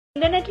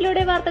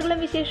ഇന്റർനെറ്റിലൂടെ വാർത്തകളും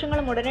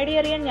വിശേഷങ്ങളും ഉടനടി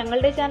അറിയാൻ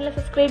ഞങ്ങളുടെ ചാനൽ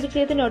സബ്സ്ക്രൈബ്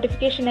ചെയ്ത്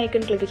നോട്ടിഫിക്കേഷൻ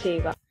ഐക്കൺ ക്ലിക്ക്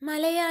ചെയ്യുക.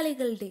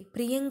 മലയാളികളുടെ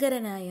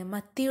പ്രിയങ്കരനായ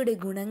മത്തിയുടെ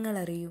ഗുണങ്ങൾ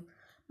അറിയൂ.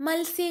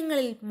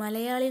 മത്സ്യങ്ങളിൽ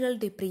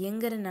മലയാളികളുടെ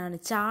പ്രിയങ്കരനാണ്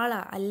ചാള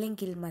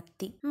അല്ലെങ്കിൽ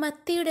മത്തി.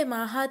 മത്തിയുടെ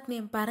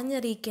മാഹാത്മ്യം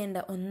പറഞ്ഞറിയിക്കേണ്ട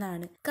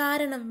ഒന്നാണ്.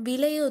 കാരണം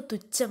വിലയോ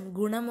തുച്ഛം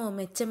ഗുണമോ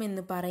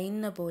മെച്ചമെന്ന്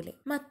പറയുന്ന പോലെ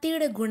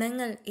മത്തിയുടെ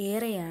ഗുണങ്ങൾ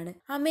ഏറെയാണ്.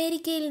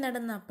 അമേരിക്കയിൽ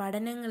നടന്ന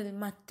പഠനങ്ങളിൽ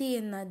മത്തി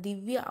എന്ന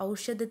ദിവ്യ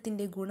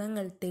ഔഷധത്തിന്റെ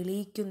ഗുണങ്ങൾ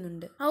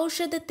തെളിയിക്കുന്നുണ്ട്.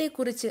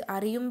 ഔഷധത്തെക്കുറിച്ച്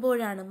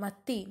അറിയുമ്പോഴാണ്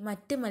മത്തി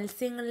മറ്റ്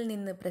മത്സ്യങ്ങളിൽ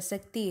നിന്ന്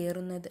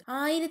പ്രസക്തിയേറുന്നത്.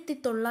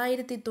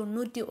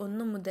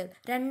 1991 മുതൽ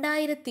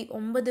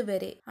 2009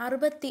 വരെ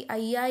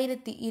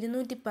 65,215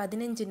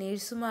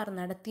 നഴ്സുമാർ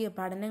നടത്തിയ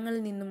പഠനങ്ങളിൽ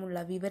നിന്നുമുള്ള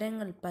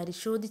വിവരങ്ങൾ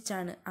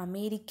പരിശോധിച്ചാണ്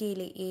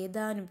അമേരിക്കയിലെ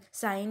ഏതാനും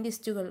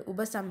സയന്റിസ്റ്റുകൾ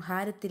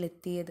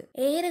ഉപസംഹാരത്തിലെത്തിയത്.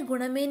 ഏറെ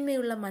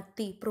ഗുണമേന്മയുള്ള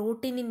മത്തി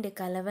പ്രോട്ടീനിന്റെ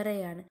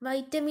കലവറയാണ്.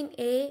 വൈറ്റമിൻ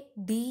എ,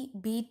 ഡി,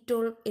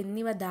 ബി12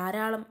 എന്നിവ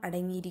ധാരാളം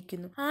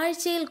അടങ്ങിയിരിക്കുന്നു.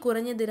 ആഴ്ചയിൽ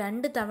കുറഞ്ഞത്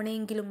 2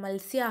 തവണയെങ്കിലും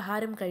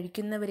മത്സ്യാഹാരം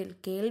കഴിക്കുന്നവരിൽ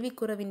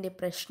കേൾവിക്കുറവിന്റെ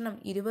പ്രശ്നം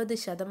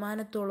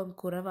 20%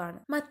 കുറവാണ്.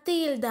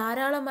 മത്തിയിൽ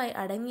ധാരാളമായി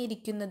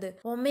അടങ്ങിയിരിക്കുന്നത്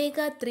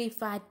ഒമേഗ-3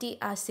 ഫാറ്റി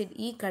ആസിഡ്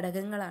ഈ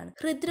ഘടകങ്ങളാണ്.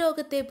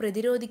 ഹൃദ്രോഗത്തെ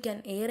പ്രതിരോധിക്കാൻ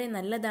ഏറെ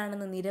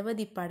നല്ലതാണെന്ന്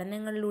നിരവധി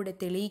പഠനങ്ങളിലൂടെ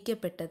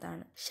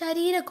തെളിയിക്കപ്പെട്ടതാണ്.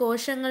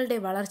 ശരീരകോശങ്ങളുടെ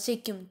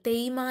വളർച്ചയ്ക്കും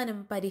തേയ്മാനം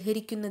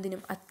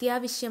പരിഹരിക്കുന്നതിനും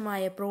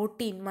അത്യാവശ്യമായ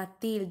പ്രോട്ടീൻ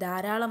മത്തിയിൽ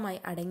ധാരാളമായി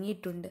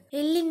അടങ്ങിയിട്ടുണ്ട്.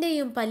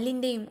 എല്ലിന്റെയും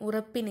പല്ലിന്റെയും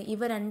ഉറപ്പിന്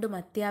ഇവ രണ്ടും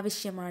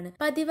അത്യാവശ്യമാണ്.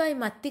 പതിവായി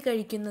മത്തി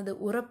കഴിക്കുന്നത്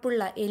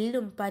ഉറപ്പുള്ള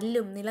എല്ലും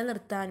പല്ലും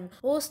നിലനിർത്താനും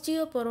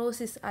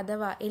ഓസ്റ്റിയോപൊറോസിസ്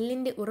അഥവാ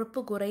എല്ലിന്റെ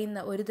ഉറപ്പ്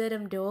കുറയുന്ന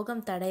ഒരുതരം രോഗം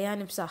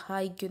തടയാനും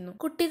സഹായിക്കുന്നു.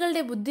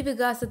 കുട്ടികളുടെ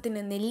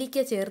ബുദ്ധിവികാസത്തിന് നെല്ലിക്ക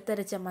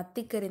ചേർത്തരച്ച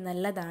മത്തിക്കറി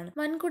നല്ലതാണ്.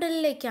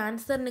 വൻകുടലിലെ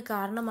ക്യാൻസറിന്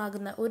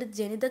കാരണമാകുന്ന ഒരു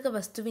ജനിതക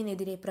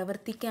വസ്തുവിനെതിരെ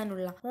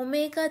പ്രവർത്തിക്കാനുള്ള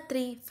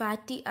ഒമേഗ-3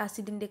 ഫാറ്റി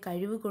ആസിഡിന്റെ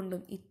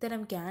കഴിവുകൊണ്ടും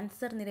ഇത്തരം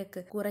ക്യാൻസർ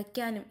നിരക്ക്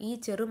കുറയ്ക്കാനും ഈ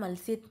ചെറു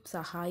മത്സ്യം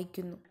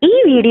സഹായിക്കുന്നു. ഈ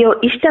വീഡിയോ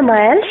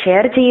ഇഷ്ടമായാൽ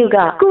ഷെയർ ചെയ്യുക.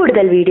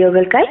 കൂടുതൽ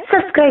വീഡിയോകൾക്കായി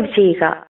സബ്സ്ക്രൈബ് ചെയ്യുക.